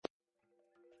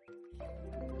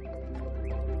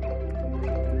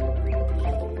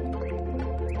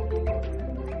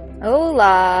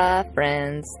Hola,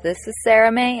 friends. This is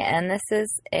Sarah May, and this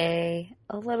is a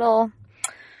little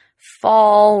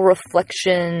fall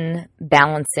reflection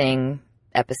balancing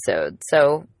episode.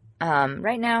 So,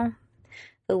 right now,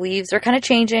 the leaves are kind of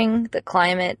changing. The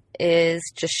climate is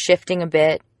just shifting a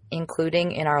bit,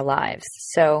 including in our lives.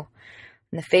 So,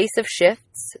 in the face of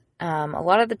shifts, a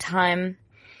lot of the time,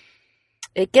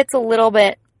 it gets a little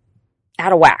bit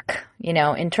out of whack.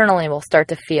 Internally, we'll start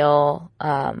to feel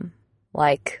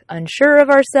like unsure of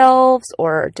ourselves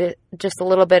or just a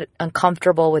little bit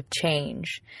uncomfortable with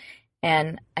change.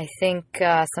 And I think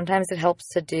sometimes it helps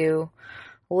to do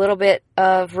a little bit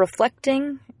of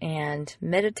reflecting and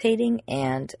meditating.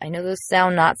 And I know those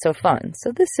sound not so fun.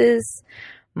 So this is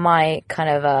my kind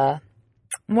of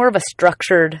more of a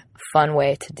structured, fun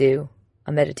way to do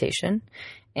a meditation.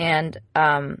 And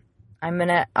I'm going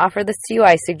to offer this to you.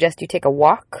 I suggest you take a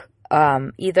walk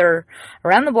either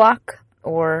around the block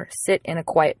or sit in a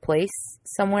quiet place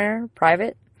somewhere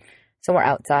private, somewhere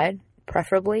outside,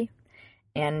 preferably.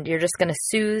 And you're just going to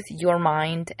soothe your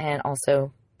mind and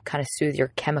also kind of soothe your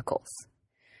chemicals.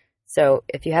 So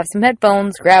if you have some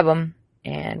headphones, grab them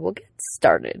and we'll get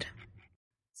started.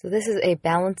 So this is a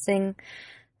balancing,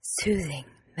 soothing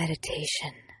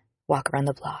meditation. Walk around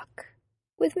the block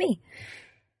with me.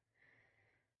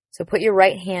 So put your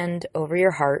right hand over your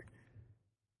heart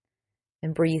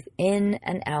and breathe in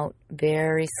and out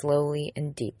very slowly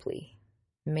and deeply.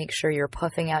 Make sure you're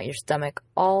puffing out your stomach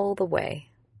all the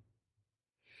way.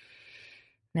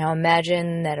 Now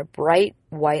imagine that a bright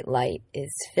white light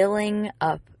is filling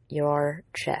up your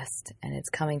chest, and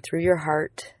it's coming through your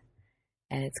heart,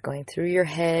 and it's going through your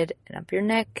head and up your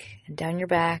neck and down your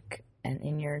back and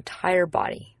in your entire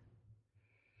body.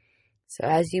 So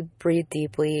as you breathe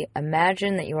deeply,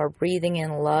 imagine that you are breathing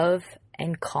in love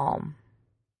and calm.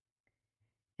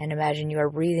 And imagine you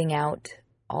are breathing out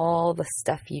all the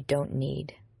stuff you don't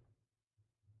need.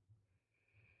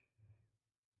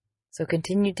 So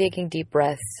continue taking deep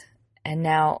breaths. And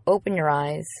now open your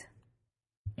eyes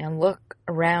and look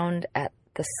around at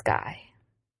the sky.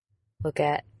 Look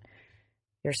at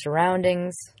your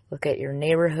surroundings. Look at your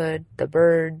neighborhood, the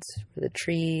birds, the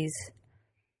trees,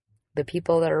 the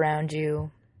people that are around you.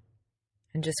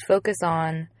 And just focus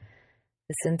on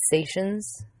the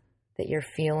sensations that you're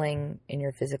feeling in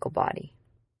your physical body.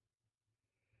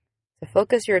 So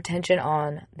focus your attention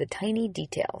on the tiny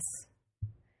details.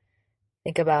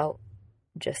 Think about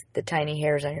just the tiny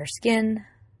hairs on your skin,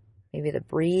 maybe the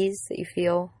breeze that you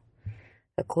feel,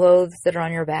 the clothes that are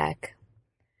on your back,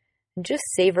 and just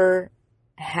savor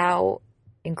how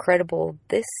incredible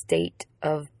this state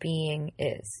of being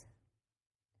is.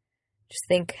 Just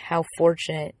think how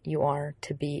fortunate you are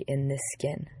to be in this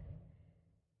skin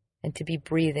and to be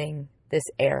breathing this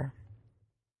air.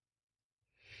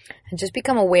 And just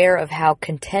become aware of how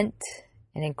content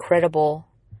and incredible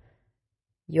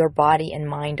your body and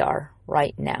mind are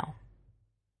right now.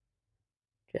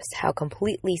 Just how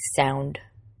completely sound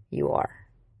you are.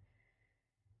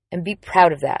 And be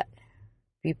proud of that.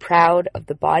 Be proud of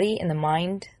the body and the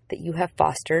mind that you have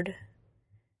fostered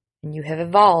and you have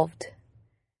evolved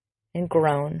and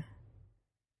grown.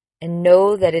 And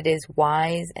know that it is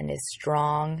wise and is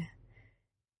strong,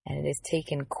 and it has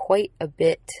taken quite a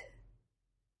bit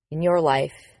in your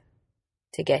life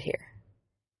to get here.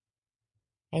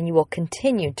 And you will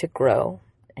continue to grow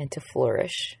and to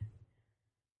flourish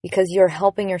because you're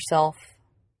helping yourself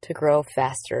to grow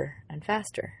faster and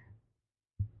faster.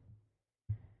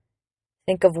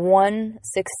 Think of one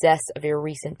success of your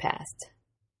recent past.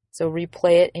 So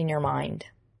replay it in your mind.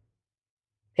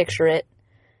 Picture it.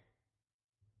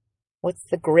 What's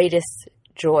the greatest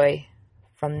joy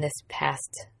from this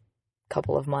past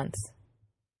couple of months?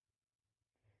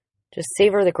 Just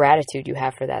savor the gratitude you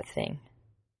have for that thing.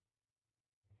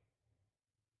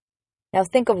 Now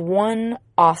think of one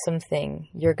awesome thing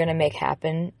you're going to make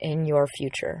happen in your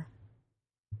future.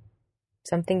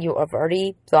 Something you have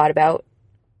already thought about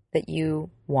that you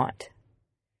want.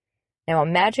 Now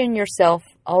imagine yourself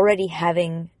already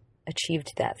having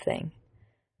achieved that thing.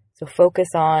 So focus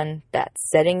on that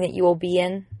setting that you will be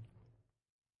in.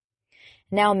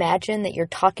 Now imagine that you're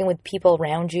talking with people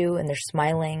around you and they're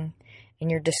smiling and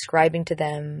you're describing to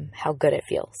them how good it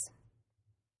feels.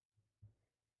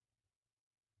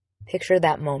 Picture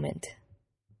that moment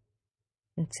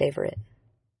and savor it.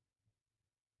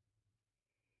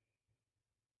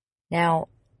 Now,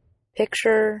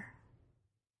 picture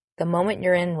the moment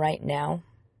you're in right now,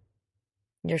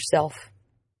 yourself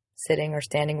sitting or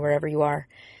standing wherever you are,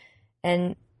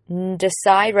 and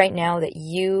decide right now that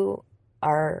you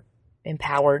are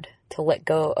empowered to let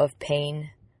go of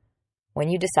pain when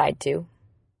you decide to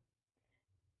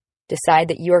Decide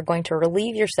that you are going to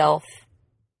relieve yourself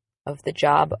of the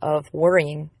job of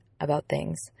worrying about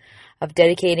things, of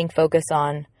dedicating focus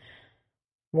on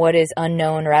what is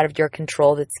unknown or out of your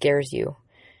control that scares you.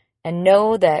 And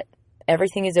know that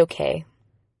everything is okay,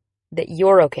 that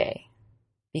you're okay,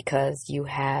 because you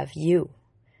have you.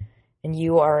 And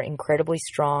you are incredibly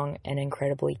strong and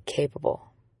incredibly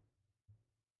capable.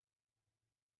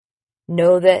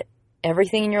 Know that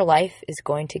everything in your life is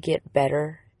going to get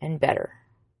better and better.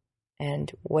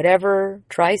 And whatever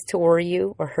tries to worry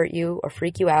you or hurt you or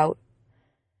freak you out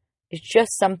is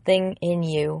just something in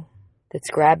you that's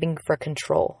grabbing for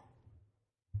control.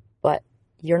 But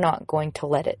you're not going to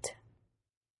let it.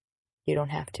 You don't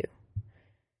have to.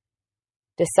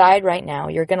 Decide right now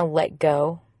you're going to let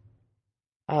go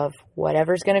of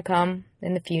whatever's going to come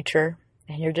in the future,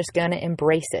 and you're just going to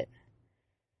embrace it.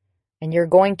 And you're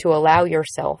going to allow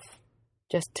yourself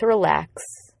just to relax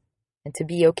and to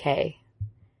be okay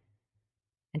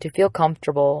and to feel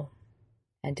comfortable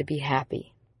and to be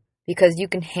happy, because you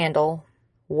can handle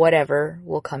whatever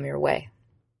will come your way.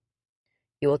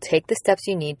 You will take the steps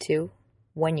you need to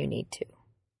when you need to.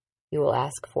 You will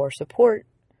ask for support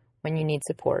when you need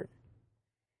support.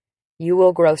 You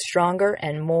will grow stronger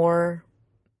and more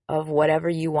of whatever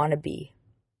you want to be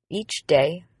each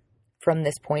day from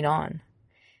this point on.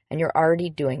 And you're already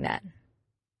doing that.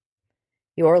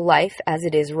 Your life as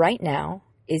it is right now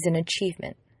is an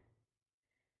achievement.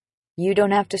 You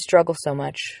don't have to struggle so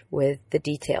much with the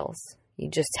details. You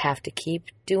just have to keep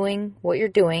doing what you're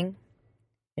doing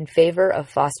in favor of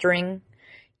fostering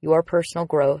your personal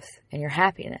growth and your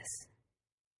happiness.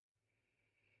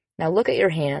 Now look at your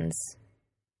hands,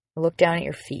 look down at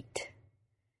your feet,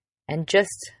 and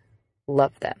just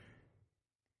love them.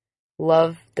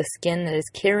 Love the skin that is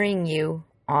carrying you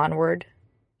onward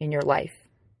in your life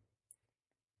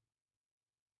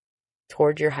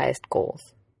toward your highest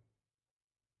goals.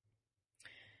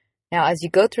 Now, as you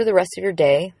go through the rest of your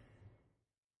day,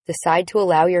 decide to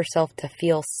allow yourself to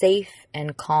feel safe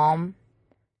and calm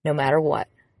no matter what.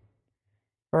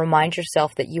 Remind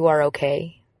yourself that you are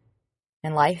okay,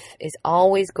 and life is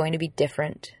always going to be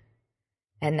different,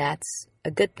 and that's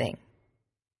a good thing.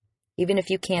 Even if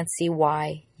you can't see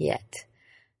why yet,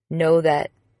 know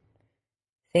that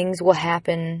things will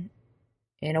happen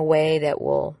in a way that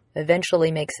will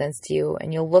eventually make sense to you,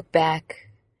 and you'll look back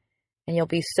and you'll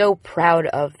be so proud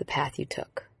of the path you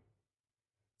took.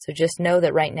 So just know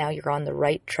that right now you're on the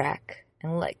right track,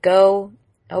 and let go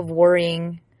of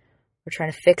worrying or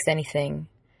trying to fix anything,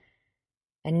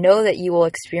 and know that you will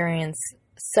experience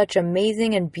such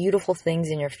amazing and beautiful things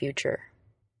in your future.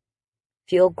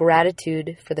 Feel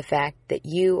gratitude for the fact that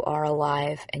you are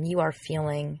alive and you are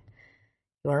feeling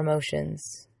your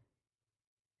emotions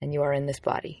and you are in this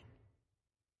body.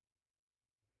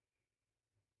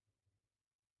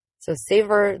 So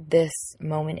savor this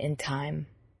moment in time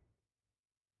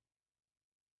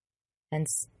and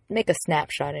make a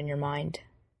snapshot in your mind.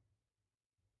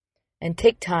 And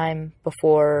take time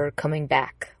before coming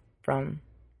back from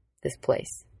this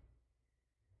place.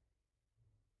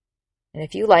 And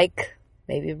if you like,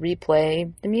 maybe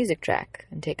replay the music track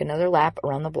and take another lap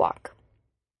around the block.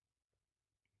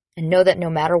 And know that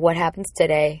no matter what happens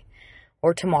today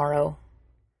or tomorrow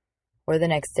or the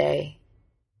next day,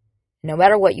 no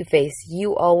matter what you face,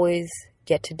 you always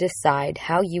get to decide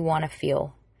how you want to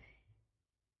feel.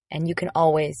 And you can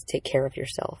always take care of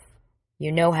yourself.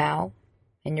 You know how,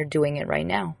 and you're doing it right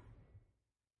now.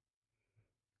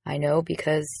 I know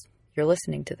because you're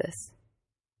listening to this.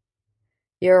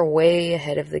 You're way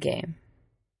ahead of the game.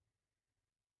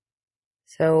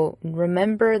 So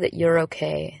remember that you're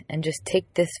okay, and just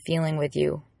take this feeling with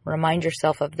you. Remind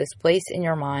yourself of this place in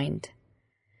your mind.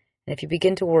 And if you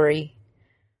begin to worry,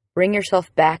 bring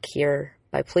yourself back here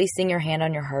by placing your hand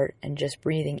on your heart and just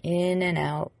breathing in and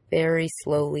out very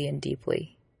slowly and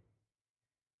deeply.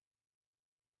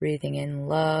 Breathing in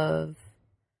love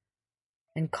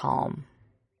and calm.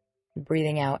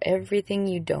 Breathing out everything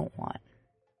you don't want.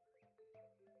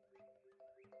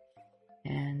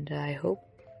 And I hope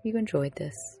you enjoyed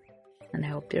this. And I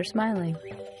hope you're smiling.